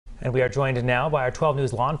And we are joined now by our 12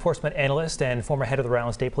 News law enforcement analyst and former head of the Rhode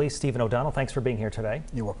Island State Police, Steven O'Donnell. Thanks for being here today.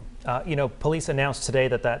 You're welcome. Police announced today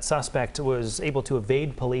that suspect was able to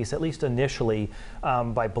evade police, at least initially,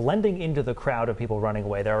 by blending into the crowd of people running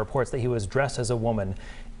away. There are reports that he was dressed as a woman.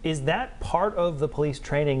 Is that part of the police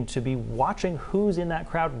training, to be watching who's in that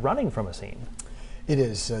crowd running from a scene? It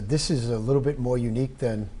is. This is a little bit more unique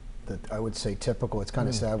than I would say typical. It's kind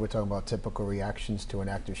of sad we're talking about typical reactions to an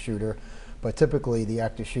active shooter. But typically, the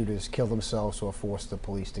active shooters kill themselves or force the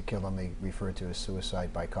police to kill them. They refer to as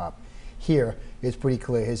suicide by cop. Here, it's pretty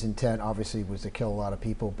clear his intent obviously was to kill a lot of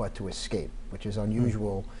people, but to escape, which is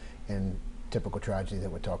unusual in typical tragedy that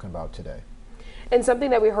we're talking about today. And something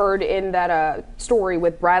that we heard in that story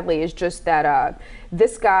with Bradley is just that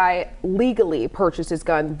this guy legally purchased his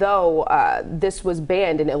gun, though this was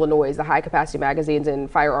banned in Illinois, the high-capacity magazines and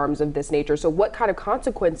firearms of this nature. So what kind of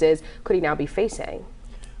consequences could he now be facing?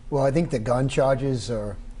 Well, I think the gun charges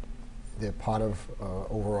they're part of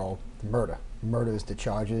overall murder. Murder is the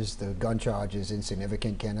charges. The gun charge is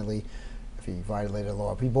insignificant, candidly, if he violated the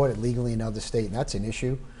law. If he bought it legally in another state, and that's an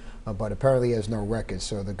issue, but apparently he has no record.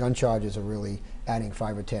 So the gun charges are really adding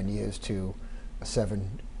 5 or 10 years to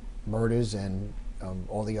 7 murders and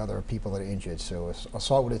all the other people that are injured. So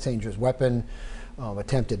assault with a dangerous weapon,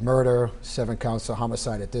 attempted murder, 7 counts of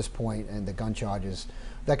homicide at this point, and the gun charges.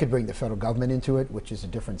 That could bring the federal government into it, which is a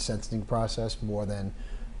different sentencing process more than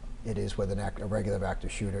it is with a regular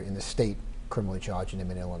active shooter in the state criminally charging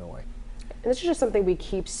him in Illinois. And this is just something we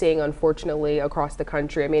keep seeing, unfortunately, across the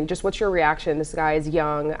country. I mean, just what's your reaction? This guy is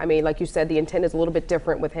young. I mean, like you said, the intent is a little bit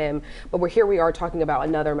different with him, but we are talking about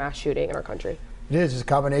another mass shooting in our country. It is. It's a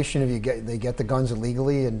combination of they get the guns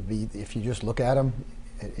illegally, and if you just look at them,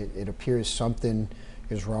 it appears something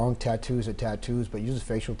is wrong. Tattoos are tattoos, but usually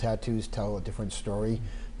facial tattoos tell a different story.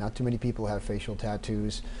 Not too many people have facial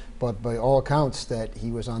tattoos, but by all accounts that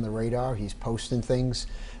he was on the radar, he's posting things.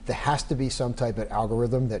 There has to be some type of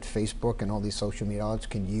algorithm that Facebook and all these social media outlets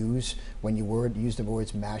can use when you use the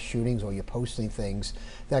words mass shootings or you're posting things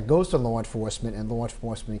that goes to law enforcement, and law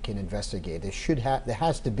enforcement can investigate. There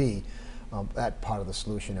has to be that part of the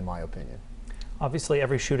solution, in my opinion. Obviously,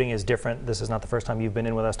 every shooting is different. This is not the first time you've been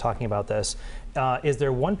in with us talking about this. Is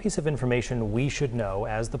there one piece of information we should know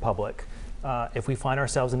as the public if we find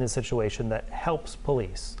ourselves in this situation that helps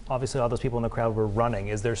police? Obviously, all those people in the crowd were running.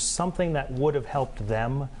 Is there something that would have helped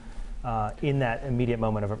them in that immediate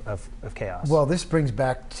moment of chaos? Well, this brings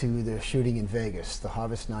back to the shooting in Vegas, the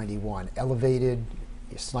Harvest 91, elevated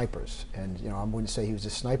snipers. And I wouldn't say he was a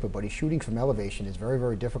sniper, but he's shooting from elevation. It's very,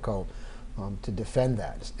 very difficult to defend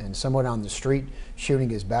that. And someone on the street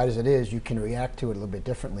shooting, as bad as it is, you can react to it a little bit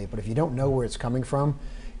differently. But if you don't know where it's coming from,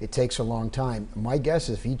 it takes a long time. My guess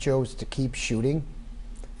is if he chose to keep shooting,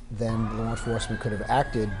 then law enforcement could have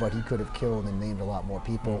acted, but he could have killed and maimed a lot more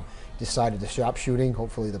people. Decided to stop shooting.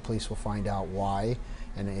 Hopefully the police will find out why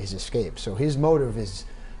and his escape. So his motive is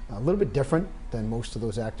a little bit different than most of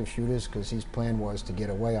those active shooters, because his plan was to get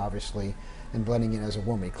away, obviously, and blending in as a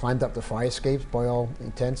woman. He climbed up the fire escapes by all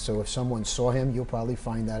intents, so if someone saw him, you'll probably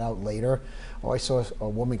find that out later. Oh, I saw a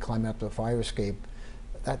woman climb up the fire escape.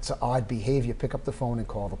 That's odd behavior. Pick up the phone and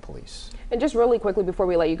call the police. And just really quickly before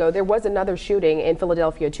we let you go, there was another shooting in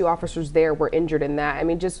Philadelphia. 2 officers there were injured in that. I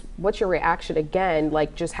mean, just what's your reaction again,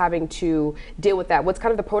 like just having to deal with that? What's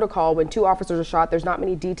kind of the protocol when 2 officers are shot? There's not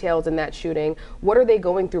many details in that shooting. What are they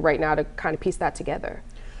going through right now to kind of piece that together?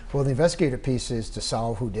 Well, the investigative piece is to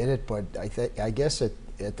solve who did it, but I guess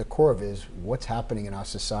at the core of it is what's happening in our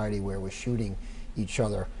society where we're shooting each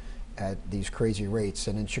other at these crazy rates.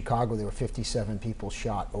 And in Chicago, there were 57 people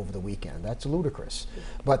shot over the weekend. That's ludicrous.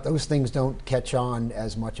 But those things don't catch on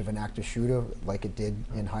as much of an active shooter like it did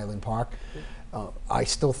in Highland Park. I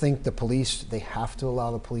still think the police, they have to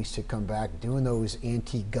allow the police to come back, doing those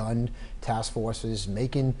anti-gun task forces,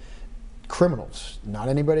 making criminals, not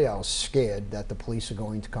anybody else, scared that the police are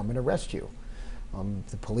going to come and arrest you.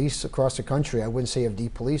 The police across the country, I wouldn't say have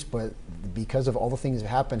de-policed, but because of all the things that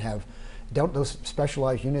happen, those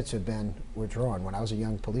specialized units have been withdrawn. When I was a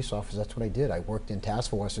young police officer, that's what I did. I worked in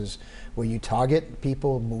task forces where you target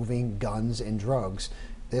people moving guns and drugs.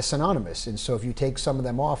 They're synonymous. And so if you take some of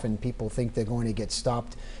them off and people think they're going to get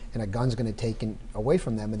stopped and a gun's going to be taken away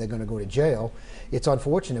from them and they're going to go to jail, it's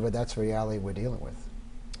unfortunate, but that's the reality we're dealing with.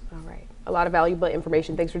 All right. A lot of valuable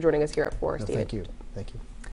information. Thanks for joining us here at 4, Steven. Thank you. Thank you.